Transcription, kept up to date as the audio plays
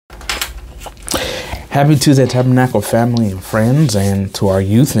Happy Tuesday, Tabernacle family and friends, and to our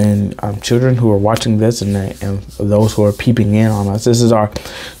youth and children who are watching this, and those who are peeping in on us. This is our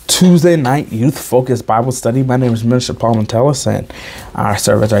Tuesday night youth-focused Bible study. My name is Minister Metellus, and I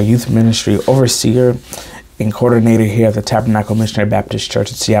serve as our youth ministry overseer and coordinator here at the Tabernacle Missionary Baptist Church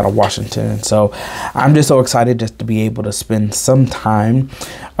in Seattle, Washington. And so I'm just so excited just to be able to spend some time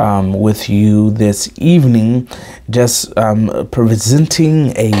with you this evening, just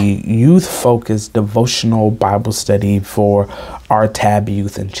presenting a youth-focused devotional Bible study for our TAB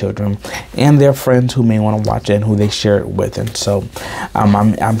youth and children and their friends who may want to watch it and who they share it with. And so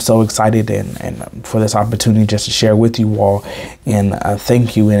I'm so excited and for this opportunity just to share with you all, and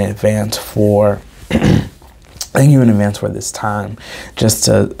thank you in advance for thank you in advance for this time, just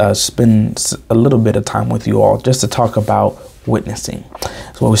to spend a little bit of time with you all, just to talk about witnessing.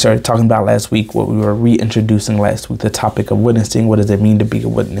 So what we started talking about last week, what we were reintroducing last week, the topic of witnessing. What does it mean to be a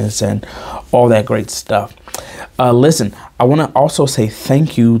witness, and all that great stuff. Listen, I want to also say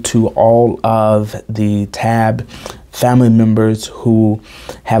thank you to all of the TAB family members who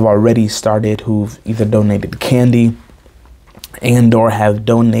have already started, who've either donated candy and or have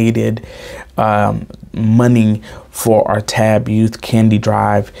donated money for our TAB Youth Candy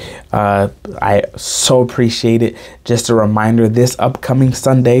Drive. I so appreciate it. Just a reminder, this upcoming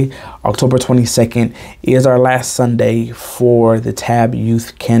Sunday, October 22nd, is our last Sunday for the TAB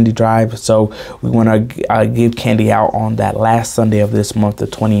Youth Candy Drive. So we want to give candy out on that last Sunday of this month, the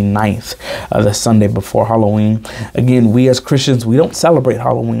 29th, the Sunday before Halloween. Again, we as Christians, we don't celebrate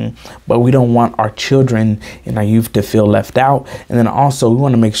Halloween, but we don't want our children and our youth to feel left out. And then also we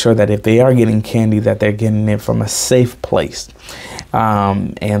want to make sure that if they are getting candy, that they're getting it from a safe place,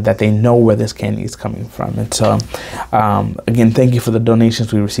 and that they know where this candy is coming from. And so again, thank you for the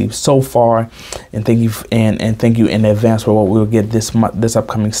donations we received so far, and thank you and thank you in advance for what we will get this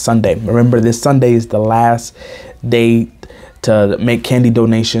upcoming Sunday. Remember, this Sunday is the last day to make candy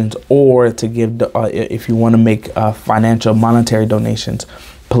donations, or to give if you want to make financial monetary donations.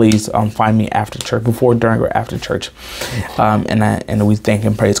 Please find me after church, before, during, or after church, and we thank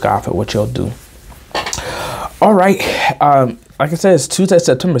and praise God for what you'll do. All right, like I said, it's Tuesday,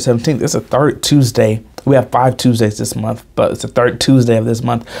 September 17th. It's the third Tuesday. We have 5 Tuesdays this month, but it's the third Tuesday of this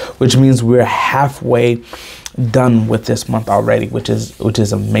month, which means we're halfway done with this month already, which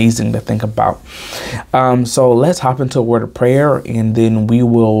is amazing to think about. So let's hop into a word of prayer, and then we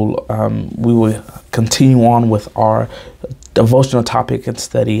will continue on with our devotional topic and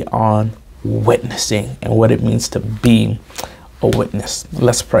study on witnessing and what it means to be a witness.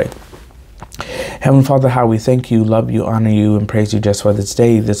 Let's pray. Heavenly Father, how we thank you, love you, honor you, and praise you just for this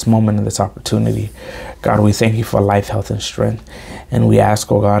day, this moment, and this opportunity. God, we thank you for life, health, and strength. And we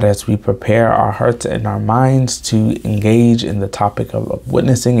ask, oh God, as we prepare our hearts and our minds to engage in the topic of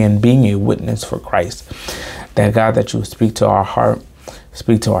witnessing and being a witness for Christ, that God, that you would speak to our heart,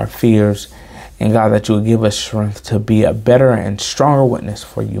 speak to our fears, and God, that you would give us strength to be a better and stronger witness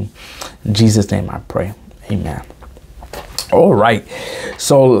for you. In Jesus' name I pray. Amen. All right.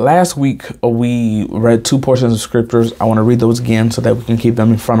 So last week we read 2 portions of scriptures. I want to read those again so that we can keep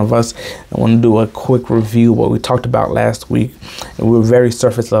them in front of us. I want to do a quick review of what we talked about last week. And we were very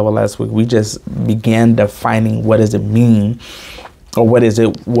surface level last week. We just began defining what does it mean, or what is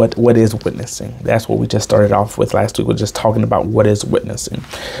it? What is witnessing? That's what we just started off with last week. We're just talking about what is witnessing.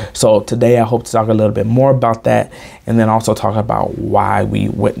 So today I hope to talk a little bit more about that, and then also talk about why we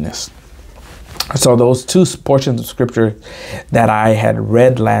witness. So those 2 portions of scripture that I had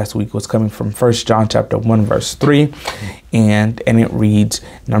read last week was coming from 1 John chapter 1 verse 3, and it reads,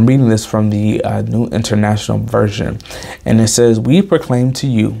 and I'm reading this from the New International Version, and it says, "We proclaim to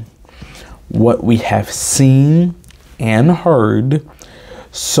you what we have seen and heard,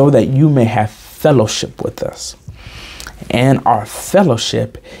 so that you may have fellowship with us. And our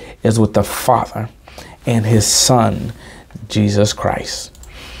fellowship is with the Father and his Son, Jesus Christ."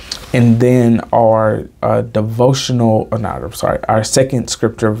 And then our our second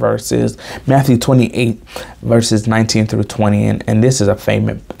scripture verse is Matthew 28 verses 19 through 20. And this is a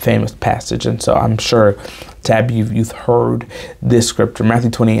famous passage. And so I'm sure, Tab, you've heard this scripture, Matthew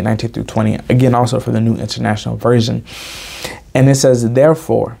 28, 19 through 20, again, also for the New International Version. And it says,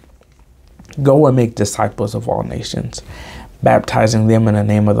 "Therefore, go and make disciples of all nations, baptizing them in the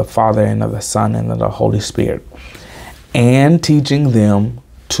name of the Father and of the Son and of the Holy Spirit, and teaching them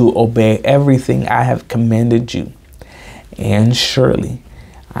to obey everything I have commanded you. And surely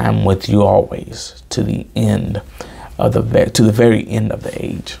I am with you always to the end of the very end of the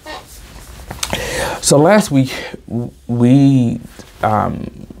age." So last week we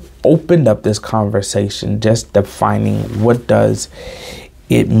opened up this conversation just defining what does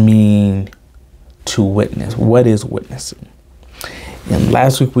it mean to witness. What is witnessing? And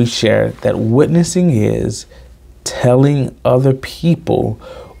last week we shared that witnessing is telling other people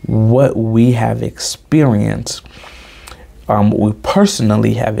what we have experienced, we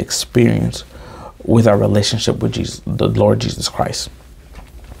personally have experienced with our relationship with Jesus, the Lord Jesus Christ.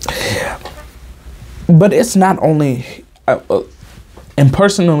 But it's not only, and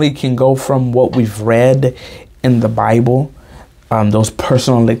personally can go from what we've read in the Bible, those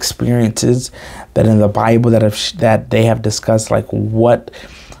personal experiences that in the Bible that they have discussed, like what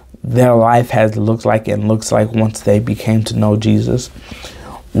their life has looked like and looks like once they became to know Jesus,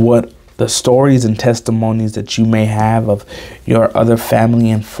 what the stories and testimonies that you may have of your other family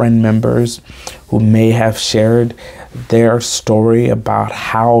and friend members who may have shared their story about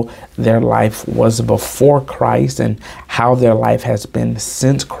how their life was before Christ and how their life has been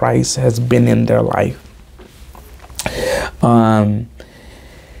since Christ has been in their life. And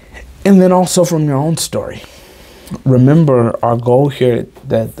then also from your own story. Remember, our goal here at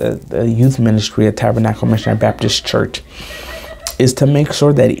the youth ministry at Tabernacle Missionary Baptist Church is to make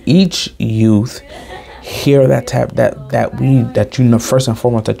sure that each youth hear that you know, first and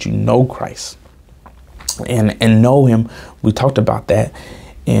foremost, that you know Christ and know him. We talked about that,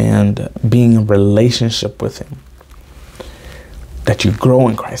 and being in relationship with him, that you grow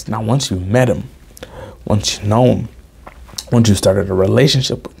in Christ. Now, once you met him, once you know him, once you started a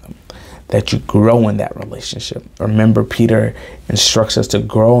relationship with him, that you grow in that relationship. Remember, Peter instructs us to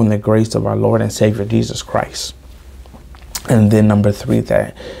grow in the grace of our Lord and Savior Jesus Christ. And then number 3,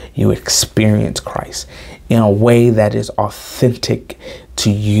 that you experience Christ in a way that is authentic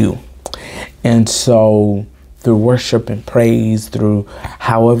to you. And so through worship and praise, through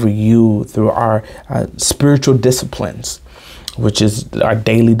through our spiritual disciplines, which is our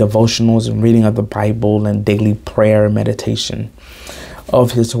daily devotionals and reading of the Bible and daily prayer and meditation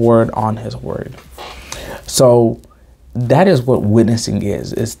of his word, on his word. So that is what witnessing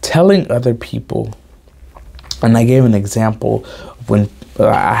is telling other people. And I gave an example when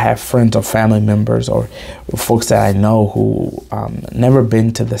I have friends or family members or folks that I know who never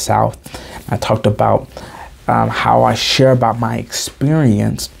been to the South. I talked about how I share about my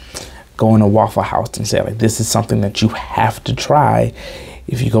experience going to Waffle House and say, like, this is something that you have to try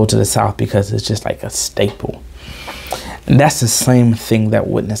if you go to the South, because it's just like a staple. And that's the same thing that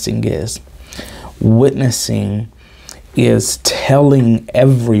witnessing is. Witnessing is telling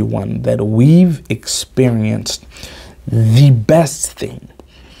everyone that we've experienced the best thing,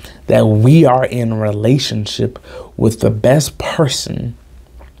 that we are in a relationship with the best person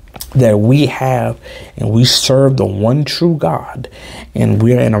that we have, and we serve the one true God, and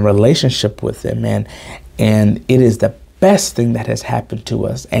we're in a relationship with him, and it is the best thing that has happened to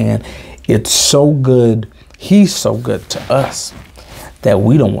us, and it's so good, he's so good to us, that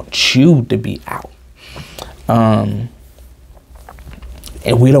we don't want you to be out.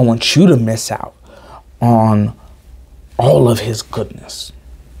 And we don't want you to miss out on all of his goodness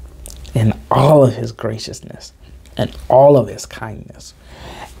and all of his graciousness and all of his kindness.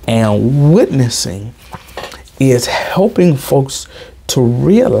 And witnessing is helping folks to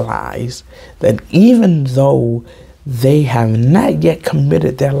realize that even though they have not yet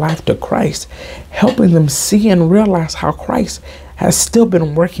committed their life to Christ, helping them see and realize how Christ has still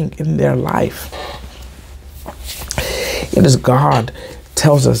been working in their life. It is God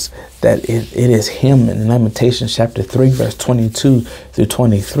tells us that it is him in Lamentations chapter 3, verse 22 through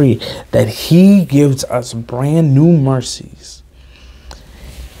 23, that he gives us brand new mercies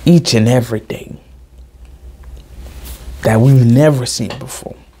each and every day that we've never seen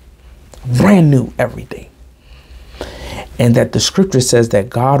before. Brand new every day. And that the scripture says that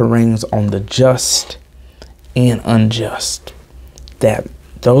God reigns on the just and unjust. That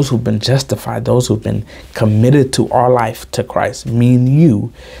those who've been justified, those who've been committed to our life, to Christ, mean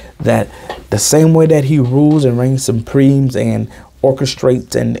you, that the same way that he rules and reigns supreme and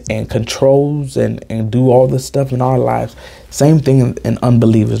orchestrates and controls and do all this stuff in our lives, same thing in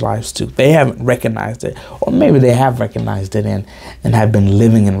unbelievers' lives too. They haven't recognized it, or maybe they have recognized it and have been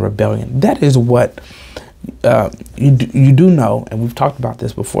living in rebellion. That is what you do know, and we've talked about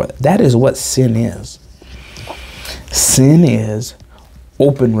this before, that is what sin is. Sin is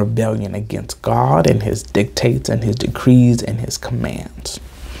open rebellion against God and his dictates and his decrees and his commands.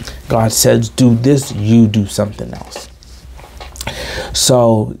 God says, do this, you do something else.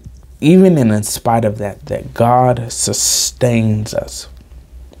 So even in spite of that God sustains us.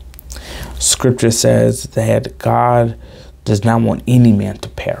 Scripture says that God does not want any man to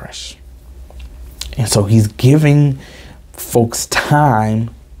perish. And so he's giving folks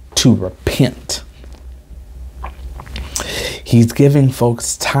time to repent. He's giving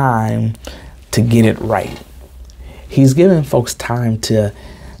folks time to get it right. He's giving folks time to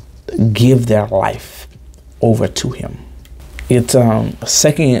give their life over to him. It's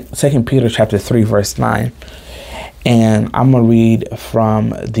Second Peter chapter 3 verse 9, and I'm gonna read from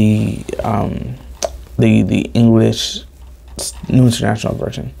the English New International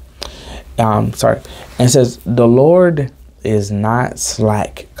Version. And it says, "The Lord is not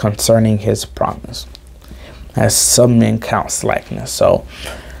slack concerning his promise, as some men count slackness." So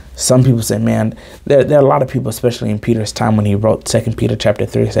some people say, man, there are a lot of people, especially in Peter's time when he wrote 2 Peter chapter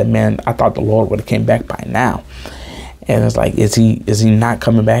 3, said, man, I thought the Lord would have came back by now. And it's like, is he not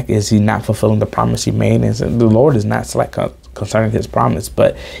coming back? Is he not fulfilling the promise he made? And so the Lord is not slack concerning his promise,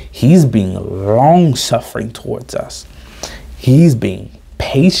 but he's being long suffering towards us. He's being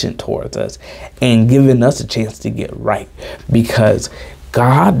patient towards us and giving us a chance to get right, because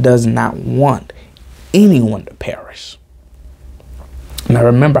God does not want anyone to perish. Now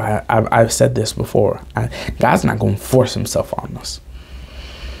remember, I've said this before, God's not going to force himself on us.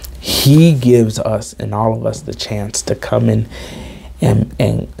 He gives us and all of us the chance to come in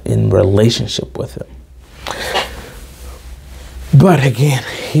relationship with him. But again,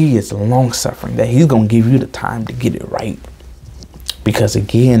 he is long suffering, that he's going to give you the time to get it right. Because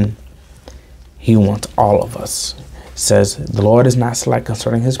again, he wants all of us. It says, the Lord is not slack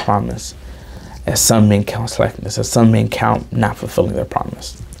concerning his promise, as some men count slackness, as some men count not fulfilling their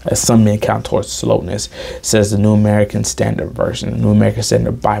promise, as some men count towards slowness, says the New American Standard Version, the New American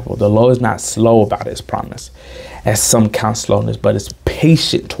Standard Bible. The Lord is not slow about his promise, as some count slowness, but is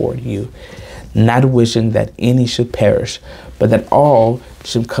patient toward you, not wishing that any should perish, but that all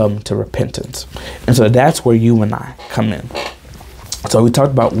should come to repentance. And so that's where you and I come in. So we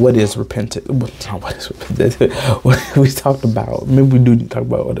talked about what is repentance. What is repentance? We talked about, maybe we do talk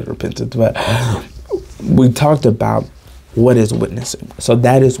about what is repentance, but we talked about what is witnessing. So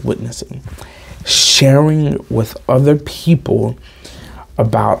that is witnessing, sharing with other people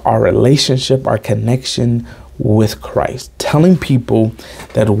about our relationship, our connection with Christ, telling people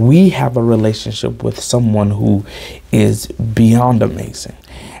that we have a relationship with someone who is beyond amazing,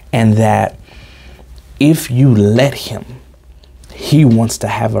 and that if you let him, he wants to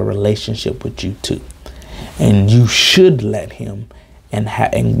have a relationship with you too, and you should let him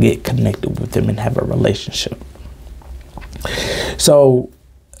and get connected with him and have a relationship. So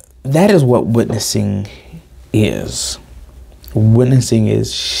that is what witnessing is. Witnessing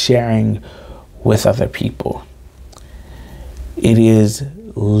is sharing with other people. It is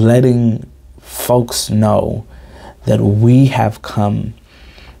letting folks know that we have come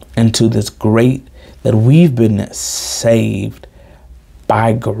into this great, that we've been saved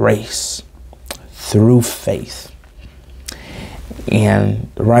by grace through faith. And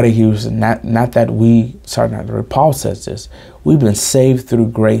the writer here was not that we, Paul says this, we've been saved through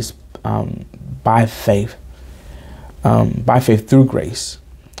grace, by faith through grace.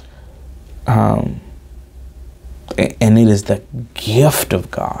 And it is the gift of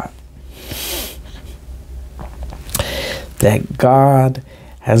God, that God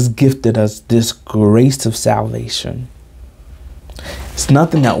has gifted us this grace of salvation. It's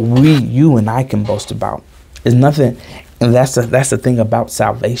nothing that you and I can boast about. It's nothing, and that's the thing about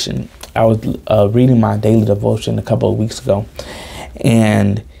salvation. I was reading my daily devotion a couple of weeks ago,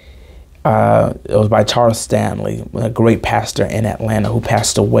 and it was by Charles Stanley, a great pastor in Atlanta who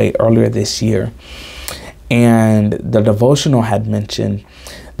passed away earlier this year. And the devotional had mentioned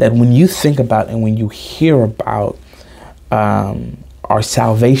that when you think about and when you hear about our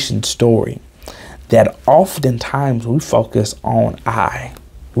salvation story, that oftentimes we focus on I.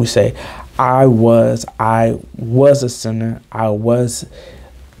 We say, I was a sinner. I was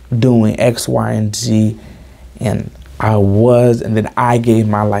doing X, Y, and Z, and then I gave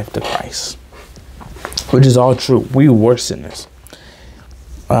my life to Christ, which is all true. We were sinners.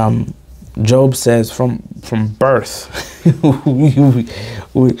 Job says from birth, we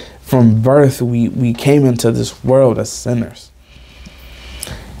came into this world as sinners,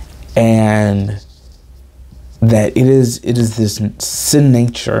 and that it is this sin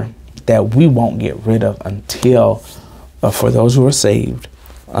nature that we won't get rid of until, for those who are saved,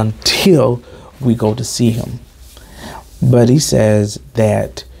 until we go to see him. But he says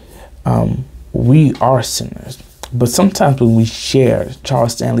that we are sinners. But sometimes when we share,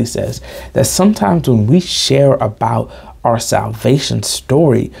 Charles Stanley says that sometimes when we share about our salvation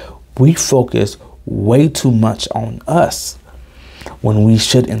story, we focus way too much on us, when we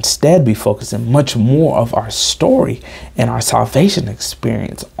should instead be focusing much more of our story and our salvation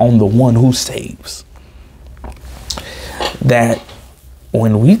experience on the one who saves. That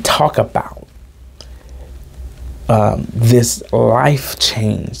when we talk about this life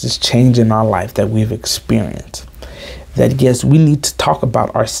change, this change in our life that we've experienced, that yes, we need to talk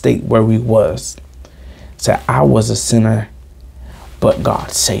about our state where we was. Say, I was a sinner, but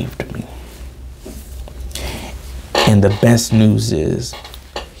God saved me. And the best news is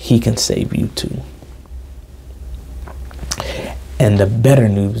he can save you too. And the better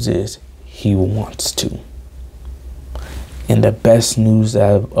news is he wants to. And the best news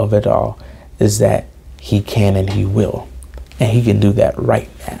of it all is that he can and he will. And he can do that right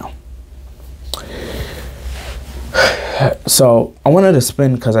now. So I wanted to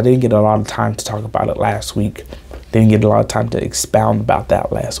spend, because I didn't get a lot of time to talk about it last week. Didn't get a lot of time to expound about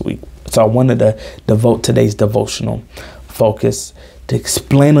that last week. So I wanted to devote today's devotional focus to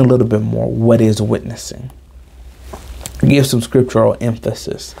explain a little bit more what is witnessing. Give some scriptural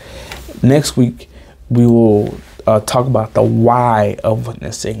emphasis. Next week, we will talk about the why of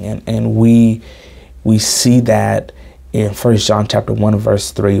witnessing. And we see that in 1 John chapter 1,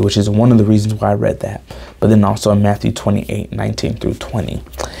 verse 3, which is one of the reasons why I read that. But then also in Matthew 28, 19 through 20,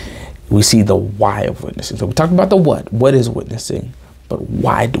 we see the why of witnessing. So we talk about the what is witnessing, but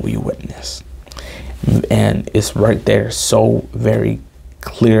why do we witness? And it's right there, so very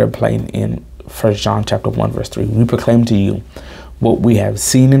clear and plain in 1 John chapter 1, verse 3. We proclaim to you what we have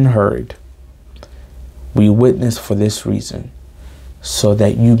seen and heard. We witness for this reason, so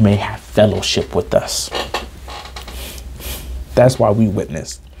that you may have fellowship with us. That's why we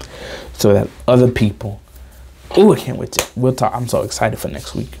witness, so that other people, I can't wait we'll talk. I'm so excited for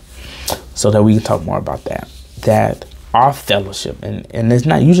next week, so that we can talk more about that our fellowship, and it's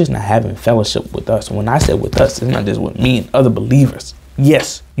not, you just not having fellowship with us. When I say with us, it's not just with me and other believers.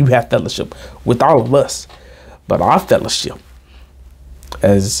 Yes, you have fellowship with all of us, but our fellowship,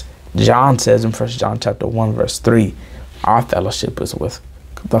 as John says in 1 John chapter 1, verse 3, our fellowship is with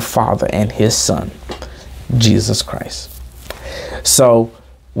the Father and his Son, Jesus Christ. So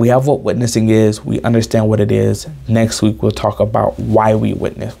we have what witnessing is. We understand what it is. Next week, we'll talk about why we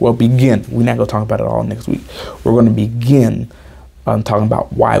witness. We'll begin. We're not going to talk about it all next week. We're going to begin talking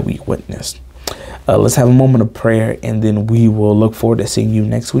about why we witness. Let's have a moment of prayer, and then we will look forward to seeing you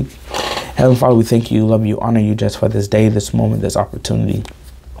next week. Heavenly Father, we thank you, love you, honor you just for this day, this moment, this opportunity.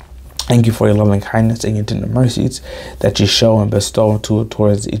 Thank you for your loving kindness and your tender mercies that you show and bestow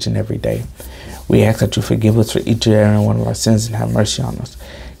towards each and every day. We ask that you forgive us for each and every one of our sins and have mercy on us.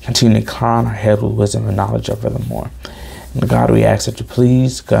 Continue to crown our head with wisdom and knowledge furthermore. And God, we ask that you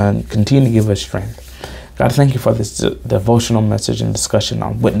please continue to give us strength. God, thank you for this devotional message and discussion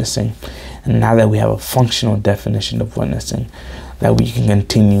on witnessing. And now that we have a functional definition of witnessing, that we can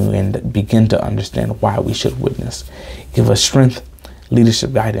continue and begin to understand why we should witness. Give us strength,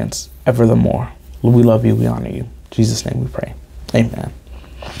 leadership, guidance, furthermore. We love you. We honor you. In Jesus' name we pray. Amen.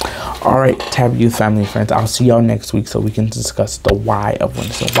 All right, Tab Youth family and friends, I'll see y'all next week so we can discuss the why of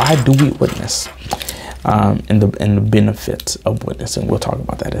witnessing. Why do we witness? And the benefits of witnessing. We'll talk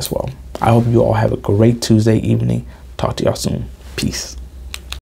about that as well. I hope you all have a great Tuesday evening. Talk to y'all soon. Peace.